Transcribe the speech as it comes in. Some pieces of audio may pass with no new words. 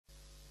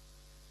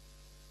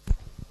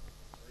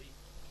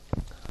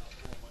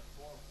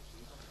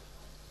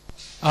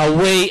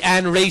Away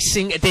and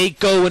racing they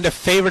go, and the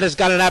favourite has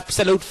got an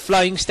absolute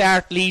flying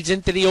start, leads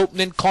into the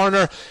opening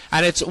corner,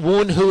 and it's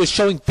one who is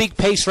showing big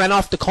pace, ran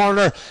off the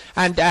corner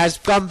and has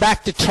gone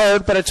back to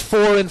third, but it's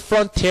 4 in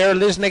front here.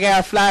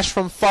 LISNAGAR FLASH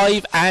from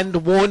 5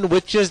 and 1,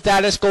 which is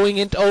Dallas going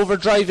into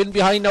overdrive in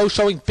behind now,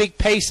 showing big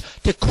pace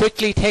to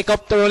quickly take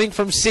up the running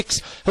from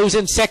 6, who's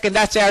in second.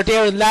 That's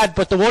ARDERIN LAD,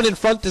 but the one in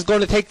front is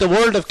going to take the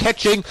world of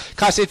catching,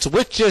 because it's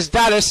Witches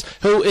Dallas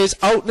who is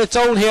out on its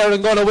own here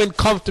and going to win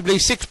comfortably.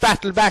 6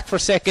 battle back for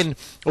second.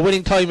 A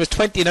winning time is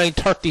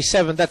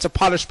 29.37. That's a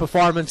polished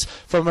performance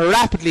from a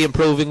rapidly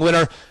improving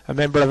winner, a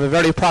member of a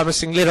very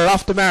promising litter,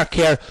 off the mark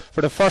here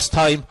for the first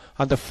time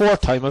on the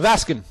 4th time of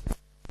asking.